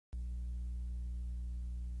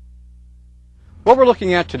What we're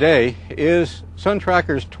looking at today is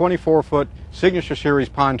Suntracker's 24-foot Signature Series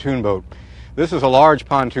pontoon boat. This is a large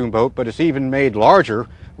pontoon boat, but it's even made larger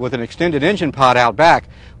with an extended engine pod out back,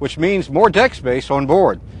 which means more deck space on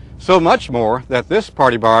board. So much more that this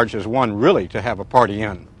party barge is one really to have a party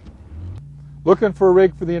in. Looking for a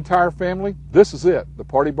rig for the entire family? This is it. The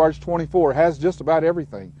Party Barge 24 has just about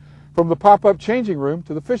everything, from the pop-up changing room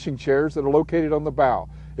to the fishing chairs that are located on the bow.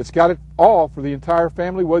 It's got it all for the entire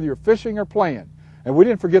family, whether you're fishing or playing. And we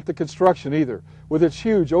didn't forget the construction either. With its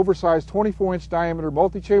huge, oversized 24-inch diameter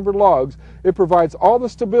multi-chambered logs, it provides all the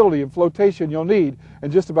stability and flotation you'll need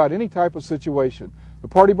in just about any type of situation. The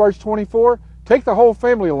Party Barge 24, take the whole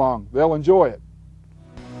family along. They'll enjoy it.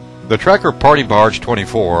 The Tracker Party Barge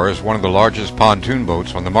 24 is one of the largest pontoon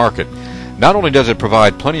boats on the market. Not only does it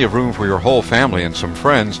provide plenty of room for your whole family and some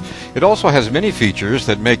friends, it also has many features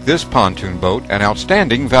that make this pontoon boat an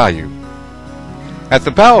outstanding value. At the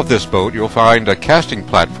bow of this boat, you'll find a casting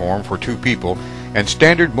platform for 2 people and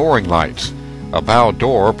standard mooring lights. A bow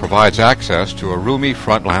door provides access to a roomy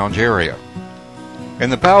front lounge area. In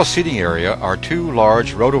the bow seating area are 2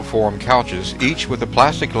 large rotoform couches, each with a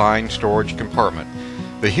plastic-lined storage compartment.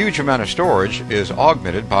 The huge amount of storage is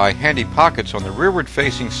augmented by handy pockets on the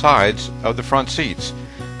rearward-facing sides of the front seats.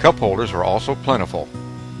 Cup holders are also plentiful.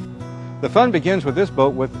 The fun begins with this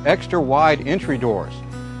boat with extra wide entry doors.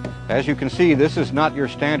 As you can see, this is not your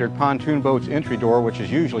standard pontoon boat's entry door, which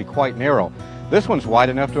is usually quite narrow. This one's wide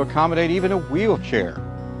enough to accommodate even a wheelchair.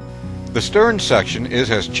 The stern section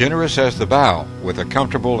is as generous as the bow, with a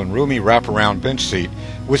comfortable and roomy wraparound bench seat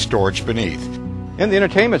with storage beneath. In the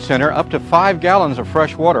entertainment center, up to 5 gallons of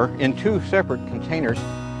fresh water in 2 separate containers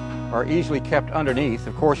are easily kept underneath.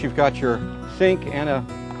 Of course, you've got your sink and a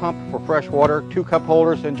pump for fresh water, 2 cup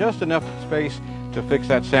holders, and just enough space to fix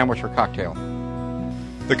that sandwich or cocktail.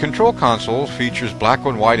 The control console features black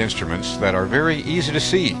and white instruments that are very easy to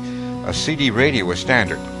see. A CD radio is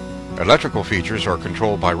standard. Electrical features are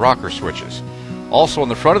controlled by rocker switches. Also on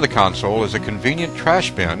the front of the console is a convenient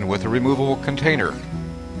trash bin with a removable container.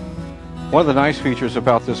 One of the nice features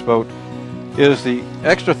about this boat is the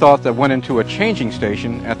extra thought that went into a changing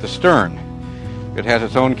station at the stern. It has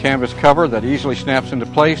its own canvas cover that easily snaps into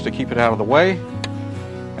place to keep it out of the way,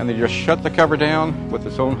 and then you just shut the cover down with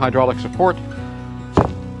its own hydraulic support,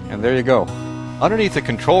 and there you go. Underneath the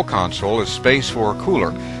control console is space for a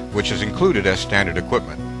cooler, which is included as standard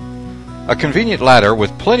equipment. A convenient ladder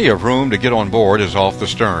with plenty of room to get on board is off the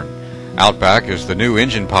stern. Out back is the new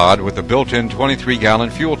engine pod with the built-in 23-gallon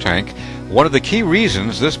fuel tank, one of the key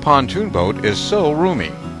reasons this pontoon boat is so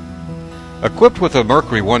roomy. Equipped with a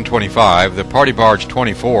Mercury 125, the Party Barge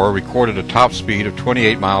 24 recorded a top speed of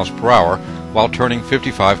 28 miles per hour while turning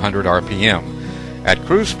 5,500 RPM. At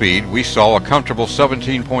cruise speed, we saw a comfortable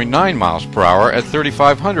 17.9 miles per hour at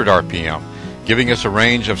 3,500 RPM, giving us a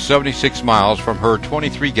range of 76 miles from her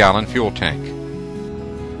 23-gallon fuel tank.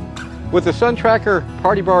 With the Suntracker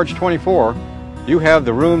Party Barge 24, you have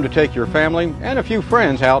the room to take your family and a few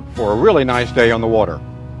friends out for a really nice day on the water.